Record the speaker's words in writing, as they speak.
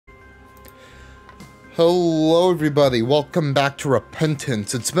Hello everybody, welcome back to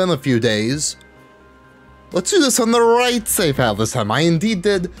Repentance. It's been a few days. Let's do this on the right save file this time. I indeed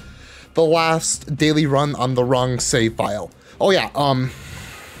did the last daily run on the wrong save file. Oh yeah,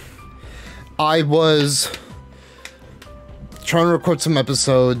 I was trying to record some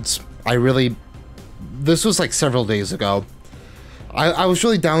episodes. This was like several days ago. I was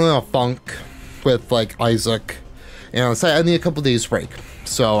really down in a funk with like Isaac, and I decided I need a couple days break.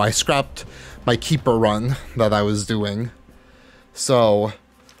 So I scrapped my keeper run that I was doing. So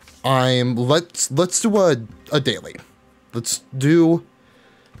let's do a daily. Let's do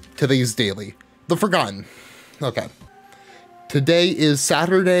today's daily. The Forgotten. Okay. Today is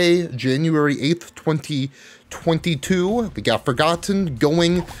Saturday, January 8th, 2022. We got Forgotten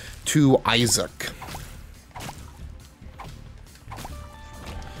going to Isaac.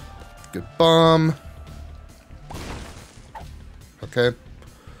 Good bomb. Okay.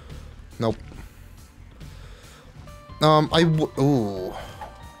 Nope. Ooh.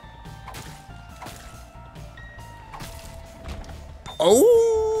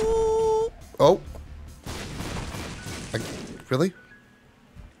 Oh! Oh. Really?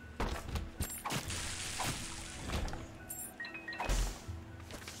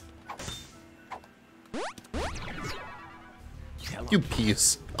 You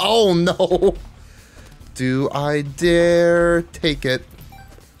piece. Oh no! Do I dare take it?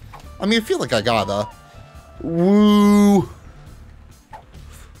 I mean, I feel like I gotta. Woo!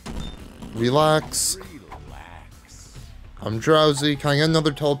 Relax. I'm drowsy. Can I get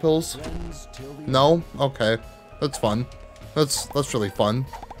another telepills? No? Okay. That's fun. That's really fun.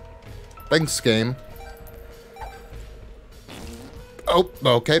 Thanks, game. Oh,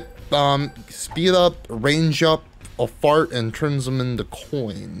 okay. Speed up, range up a fart, and turns them into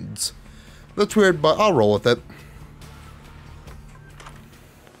coins. That's weird, but I'll roll with it.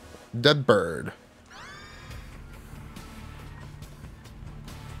 Dead bird.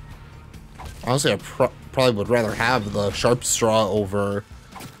 Honestly, I probably would rather have the sharp straw over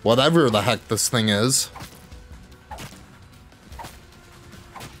whatever the heck this thing is.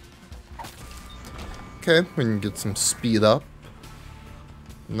 Okay, we can get some speed up.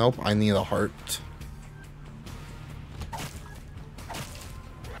 Nope, I need a heart.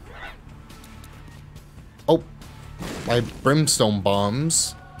 Oh, my brimstone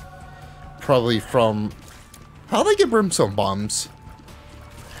bombs. Probably from... How did I get brimstone bombs?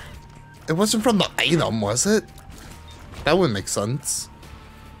 It wasn't from the item, was it? That wouldn't make sense.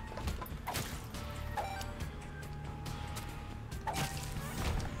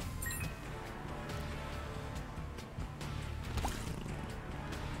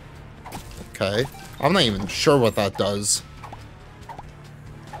 Okay. I'm not even sure what that does.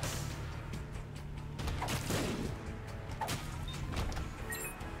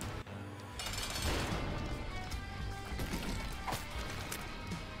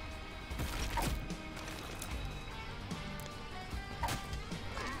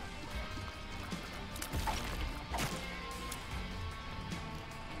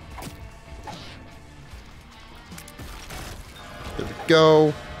 There we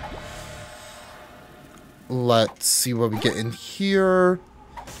go. Let's see what we get in here.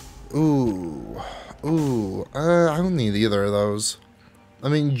 Ooh. Ooh. I don't need either of those. I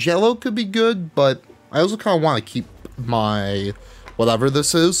mean, Jello could be good, but I also kind of want to keep my... whatever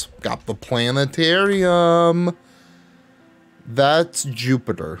this is. Got the planetarium. That's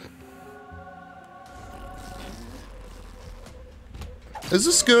Jupiter. Is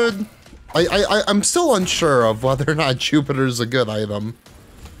this good? I'm still unsure of whether or not Jupiter's a good item.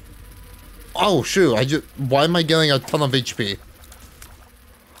 Oh, shoot. Why am I getting a ton of HP?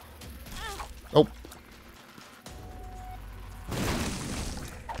 Oh.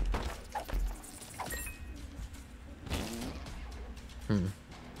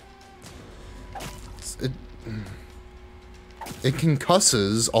 It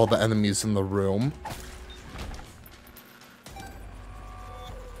concusses all the enemies in the room.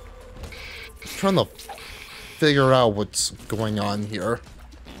 I'm trying to figure out what's going on here.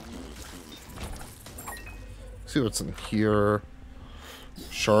 See what's in here.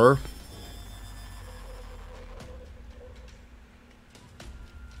 Sure.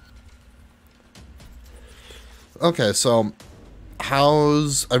 Okay, so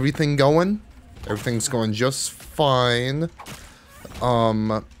how's everything going? Everything's going just fine.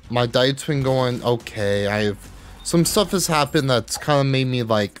 My diet's been going okay. Some stuff has happened that's kind of made me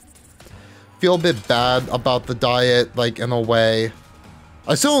like feel a bit bad about the diet, like in a way.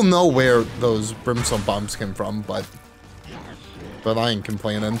 I still don't know where those brimstone bombs came from, but I ain't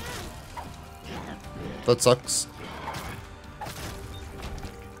complaining. That sucks.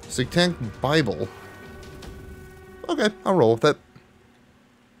 Satanic Bible. Okay, I'll roll with it.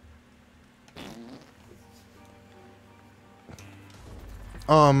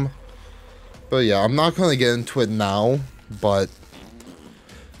 But yeah, I'm not gonna get into it now, but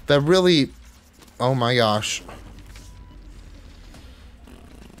that really, oh my gosh.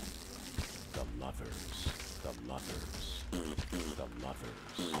 The lovers, the lovers, the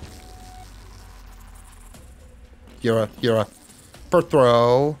lovers. You're a for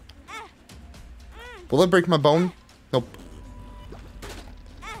throw. Will it break my bone? Nope.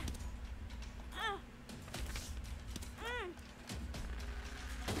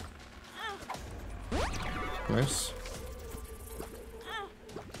 Nice.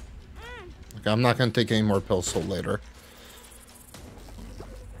 Okay, I'm not gonna take any more pills till later.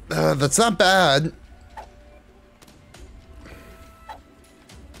 That's not bad.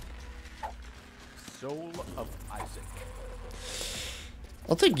 Soul of Isaac.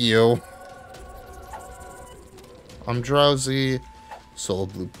 I'll take you. I'm drowsy. Soul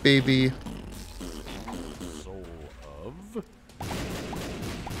blue baby. Soul of...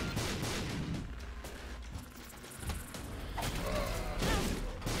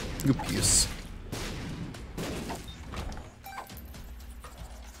 You piece.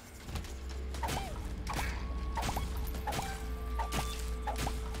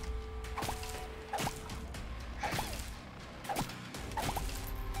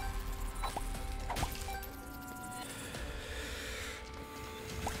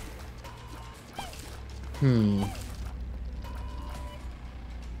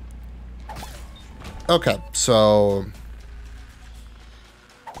 Okay, so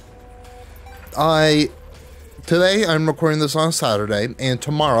today I'm recording this on Saturday, and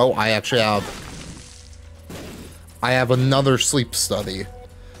tomorrow I actually have another sleep study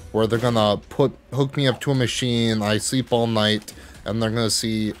where they're gonna hook me up to a machine. I sleep all night, and they're gonna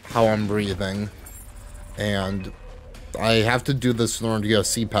see how I'm breathing, and I have to do this in order to get a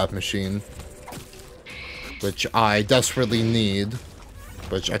CPAP machine, which I desperately need.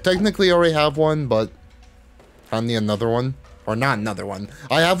 Which I technically already have one, but I need another one. Or not another one.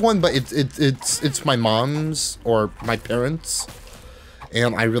 I have one, but it's my mom's or my parents',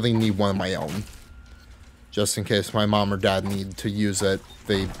 and I really need one of my own. Just in case my mom or dad need to use it,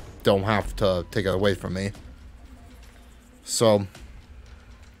 they don't have to take it away from me. So,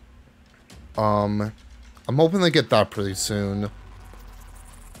 I'm hoping to get that pretty soon.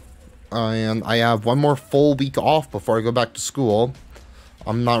 And I have one more full week off before I go back to school.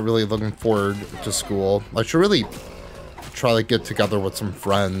 I'm not really looking forward to school. I should really try to get together with some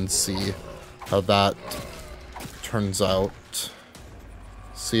friends, see how that turns out.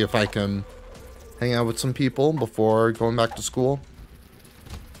 See if I can hang out with some people before going back to school.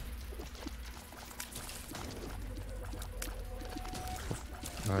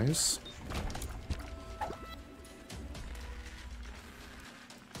 Nice.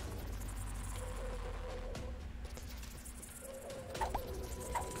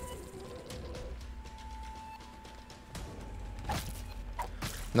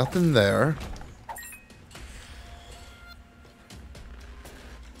 Nothing there.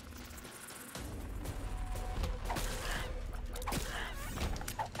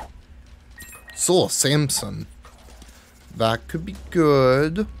 Soul of Samson. That could be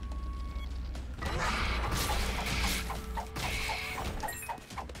good.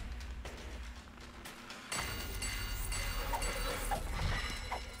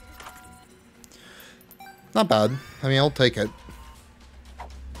 Not bad. I mean, I'll take it.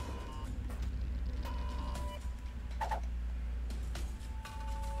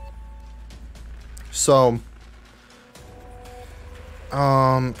 So,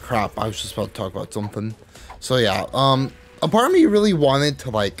 crap, I was just about to talk about something. So yeah, a part of me really wanted to,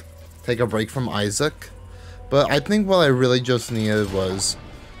 like, take a break from Isaac, but I think what I really just needed was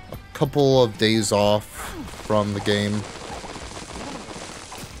a couple of days off from the game.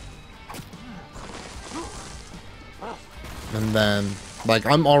 And then, like,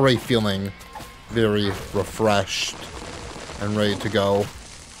 I'm already feeling very refreshed and ready to go.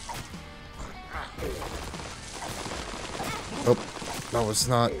 Oh, that was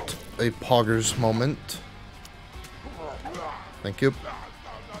not a Poggers moment. Thank you.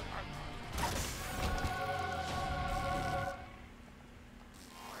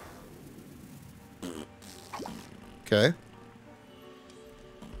 Okay.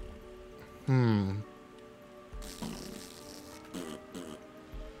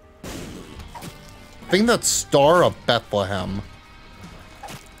 I think that's Star of Bethlehem.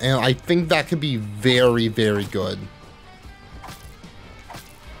 And I think that could be very, very good.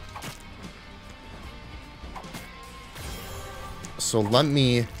 So let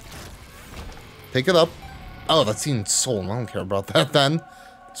me pick it up Oh, that's even soul. I don't care about that then.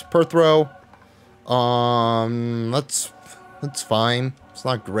 It's per throw. That's fine. It's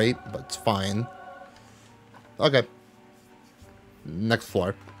not great, but it's fine. Okay. Next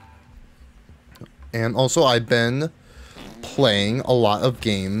floor. And also, I've been playing a lot of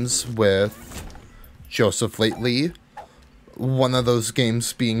games with Joseph lately. One of those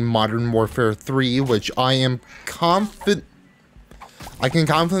games being Modern Warfare 3, which I can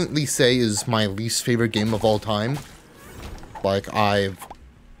confidently say is my least favorite game of all time. Like,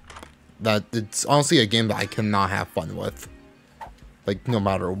 it's honestly a game that I cannot have fun with. Like, no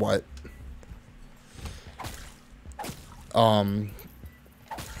matter what. But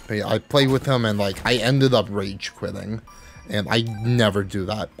yeah, I played with him and, like, I ended up rage quitting. And I never do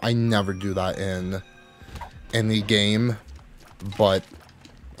that. I never do that in any game. But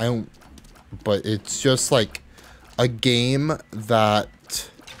it's just, like, a game that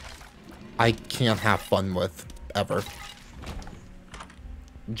I can't have fun with, ever.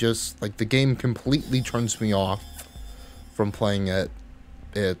 Just, like, the game completely turns me off from playing it.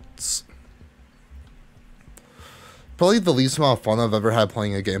 It's probably the least amount of fun I've ever had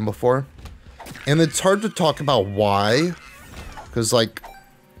playing a game before. And it's hard to talk about why.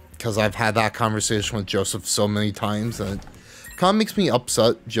 Because I've had that conversation with Joseph so many times. And it kind of makes me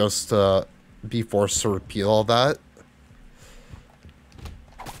upset just to be forced to repeat all that.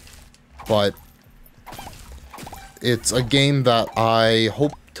 But it's a game that I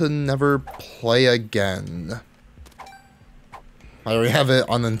hope to never play again. I already have it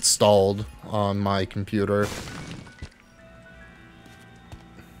uninstalled on my computer.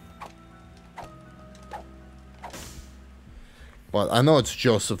 But I know it's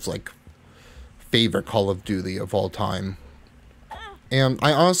Joseph's, like, favorite Call of Duty of all time. And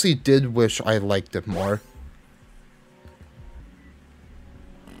I honestly did wish I liked it more.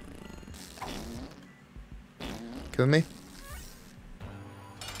 Kidding me?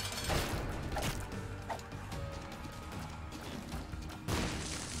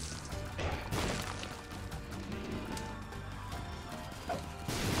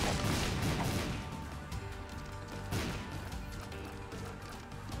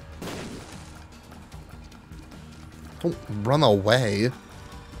 Don't run away.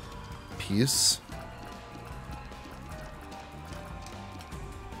 Peace.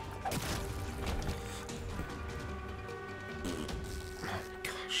 Oh,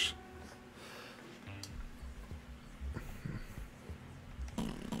 gosh.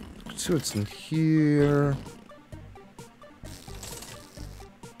 Let's see what's in here.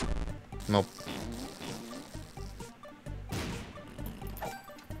 Nope.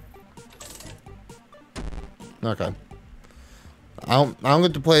 Okay. I don't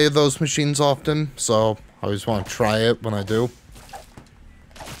get to play those machines often, so I always want to try it when I do.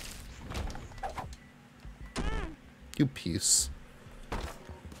 You piece.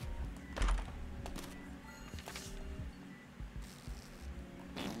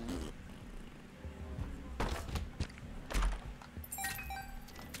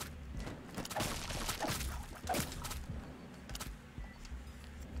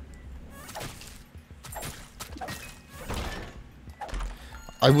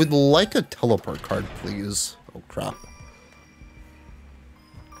 I would like a teleport card, please. Oh, crap.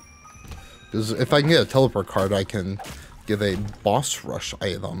 Because if I can get a teleport card, I can get a boss rush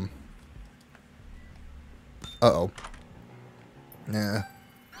item. Uh-oh. Nah.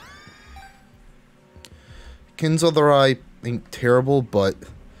 Kin's Other Eye ain't terrible, but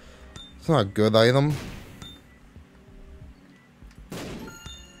it's not a good item.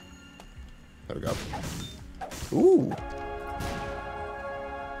 There we go. Ooh.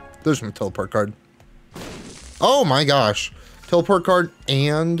 There's my teleport card. Oh my gosh. Teleport card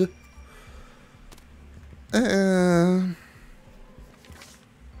and... I've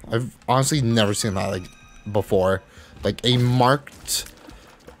honestly never seen that, like, before. Like, a marked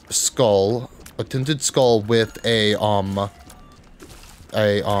skull. A tinted skull with a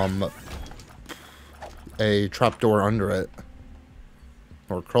trapdoor under it.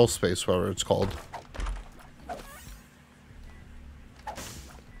 Or crawl space, whatever it's called.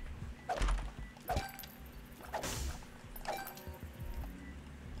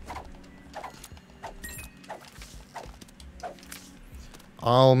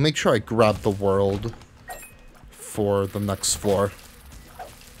 I'll make sure I grab the world for the next floor.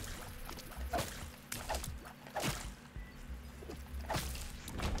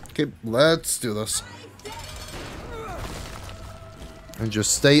 Okay, let's do this. And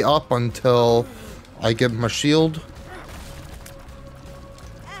just stay up until I get my shield.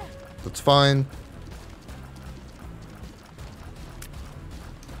 That's fine.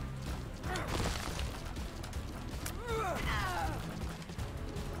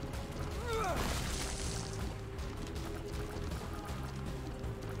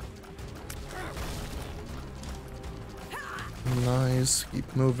 Nice.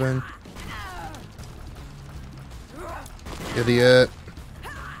 Keep moving. Idiot.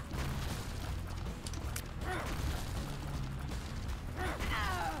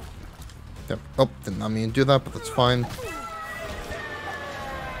 Yep. Oh, did not mean to do that, but that's fine.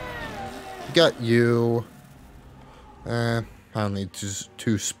 Got you. I don't need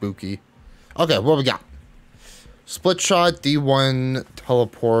too spooky. Okay, what we got? Split shot, D1,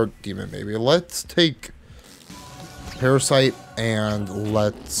 teleport, demon maybe. Let's take Parasite and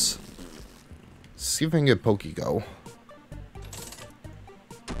let's see if I can get Pokego.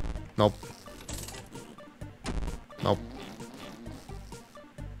 Nope. Nope.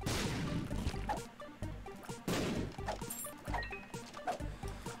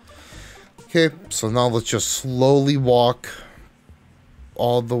 Okay, so now let's just slowly walk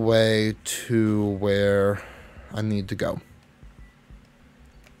all the way to where I need to go.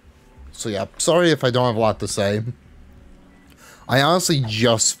 So yeah, sorry if I don't have a lot to say. I honestly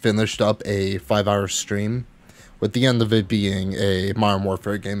just finished up a 5-hour stream, with the end of it being a Modern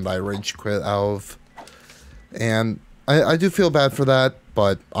Warfare game that I rage quit out of. And I do feel bad for that,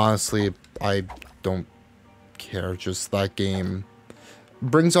 but honestly, I don't care. Just that game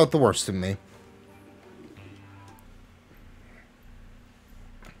brings out the worst in me.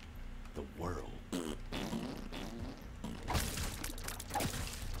 The world.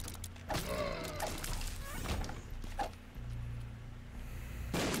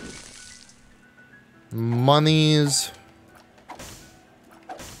 Monies.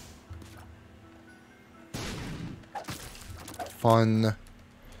 Fun.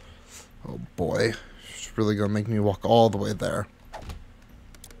 Oh boy. It's really gonna make me walk all the way there.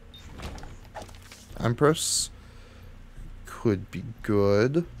 Empress. Could be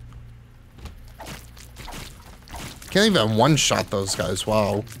good. Can't even one-shot those guys.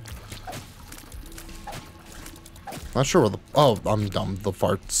 Wow. Not sure where the... Oh, I'm dumb. The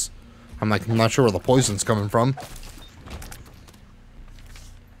farts. I'm like, I'm not sure where the poison's coming from.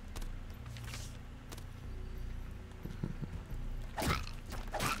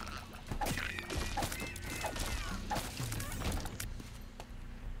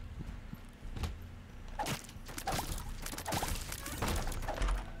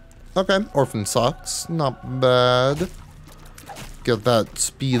 Okay, Orphan Socks. Not bad. Get that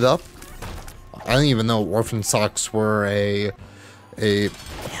speed up. I didn't even know Orphan Socks were a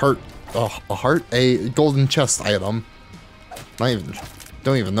golden chest item.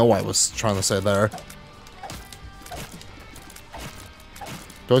 Don't even know what I was trying to say there.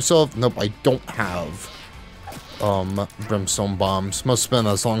 Do I still have, nope, I don't have, brimstone bombs. Must have been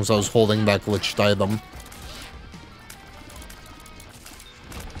as long as I was holding that glitched item.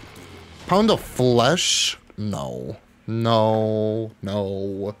 Pound of flesh? No. No.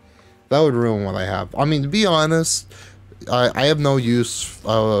 No. That would ruin what I have. I mean, to be honest, I have no use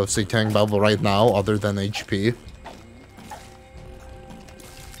of Satanic Babel right now other than HP.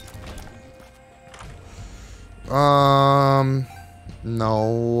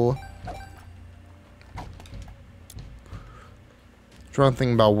 No. Trying to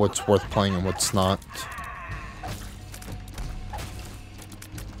think about what's worth playing and what's not.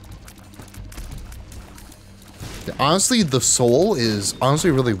 Honestly, the soul is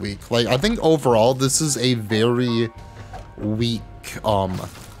honestly really weak. Like, I think overall this is a very weak,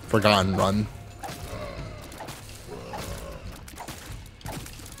 Forgotten run.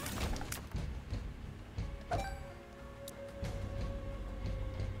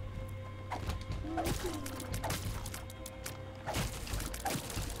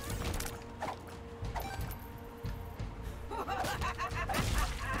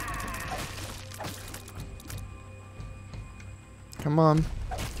 Come on.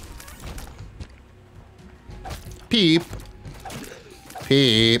 Peep.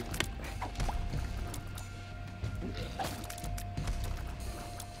 Peep.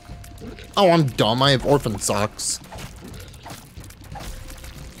 Oh, I'm dumb. I have orphan socks.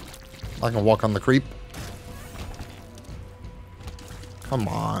 I can walk on the creep. Come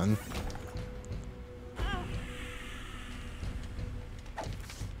on.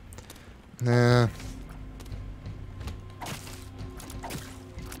 Nah.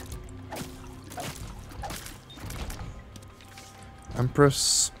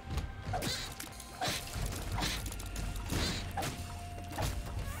 Empress.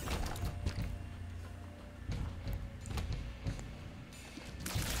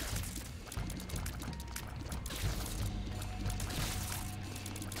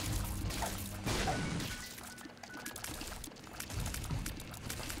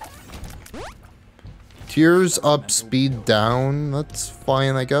 Tears up, speed down. That's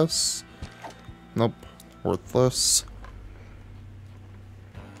fine, I guess. Nope. Worthless.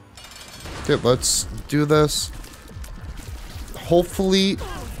 Okay, let's do this. Hopefully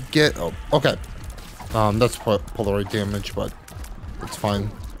get... Oh, okay. That's Polaroid damage, but it's fine.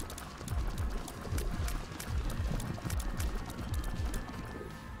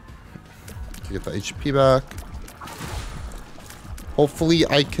 Get the HP back. Hopefully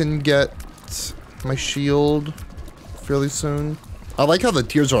I can get my shield fairly soon. I like how the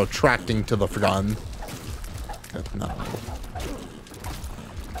tears are attracting to the Forgotten. Okay, no.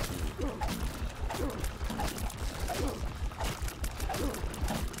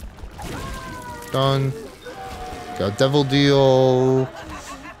 Done. Got Devil Deal.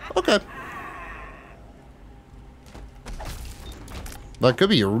 Okay. That could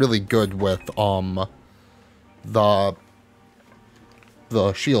be really good with the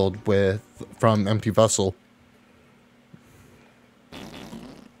shield from Empty Vessel.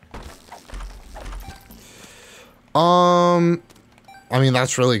 I mean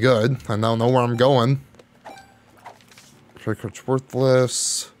that's really good. I now know where I'm going. It's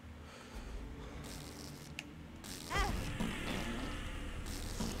worthless.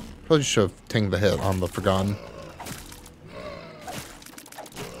 Probably should have taken the hit on the Forgotten.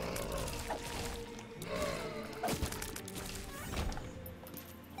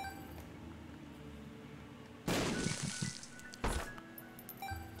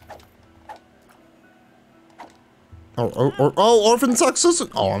 Oh, Orphan Success.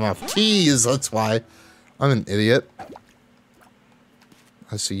 Oh, I'm off keys. That's why. I'm an idiot.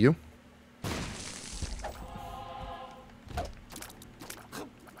 I see you.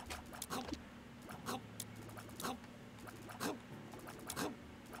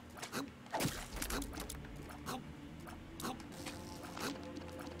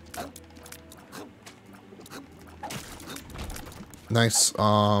 Nice.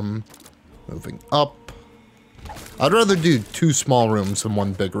 Moving up. I'd rather do 2 small rooms than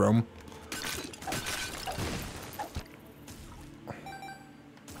 1 big room.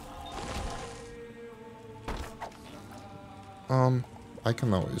 I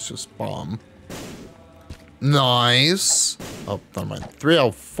can always just bomb. Nice. Oh, never mind. 3 out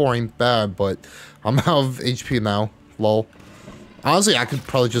of 4 ain't bad, but I'm out of HP now. Lol. Honestly, I could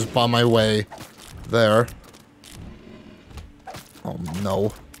probably just bomb my way there. Oh,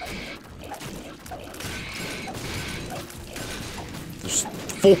 no. There's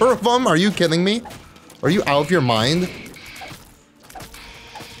 4 of them? Are you kidding me? Are you out of your mind?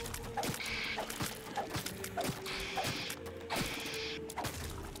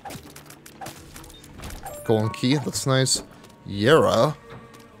 Golden key, that's nice. Yera.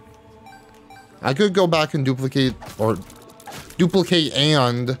 I could go back and duplicate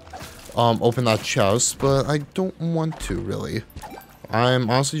and open that chest, but I don't want to really. I'm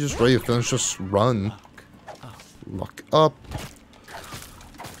honestly just ready to finish this run. Lock up.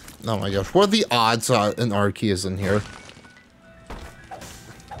 Oh my gosh, what are the odds an R key is in here?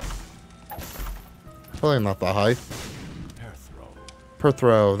 Probably not that high. Per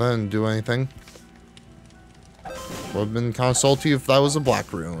throw, that didn't do anything. Would have been kind of salty if that was a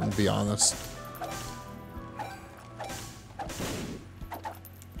black rune, to be honest.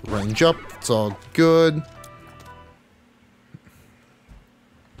 Range up, it's all good.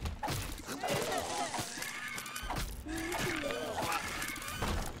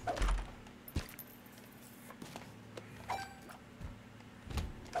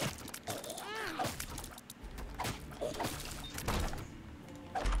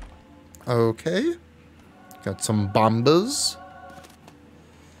 Okay. Got some bombas.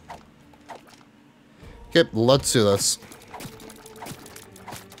 Okay, let's do this.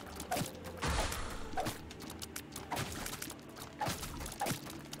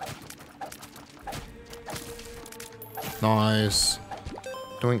 Nice.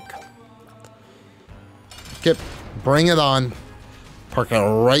 Doink. Okay, bring it on. Park it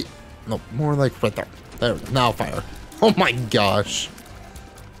right. No, more like right there. There, now fire. Oh my gosh.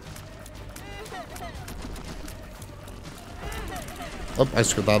 Oh, I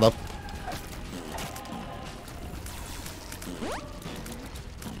screwed that up.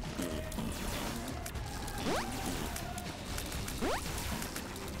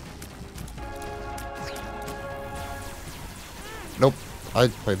 Nope, I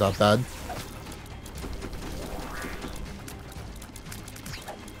played that bad.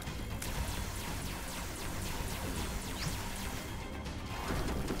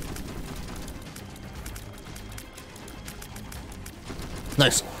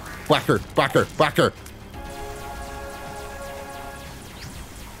 Nice. Whacker, whacker, whacker.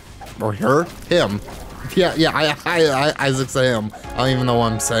 Or her? Him. Yeah, Isaac's a him. I don't even know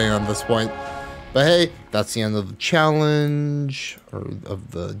what I'm saying at this point. But hey, that's the end of the challenge, or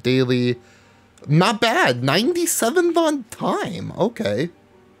of the daily. Not bad, 97th on time. Okay.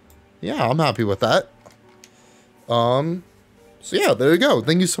 Yeah, I'm happy with that. So yeah, there you go.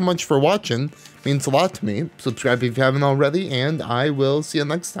 Thank you so much for watching. Means a lot to me. Subscribe if you haven't already, and I will see you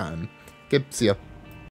next time. Okay, see ya.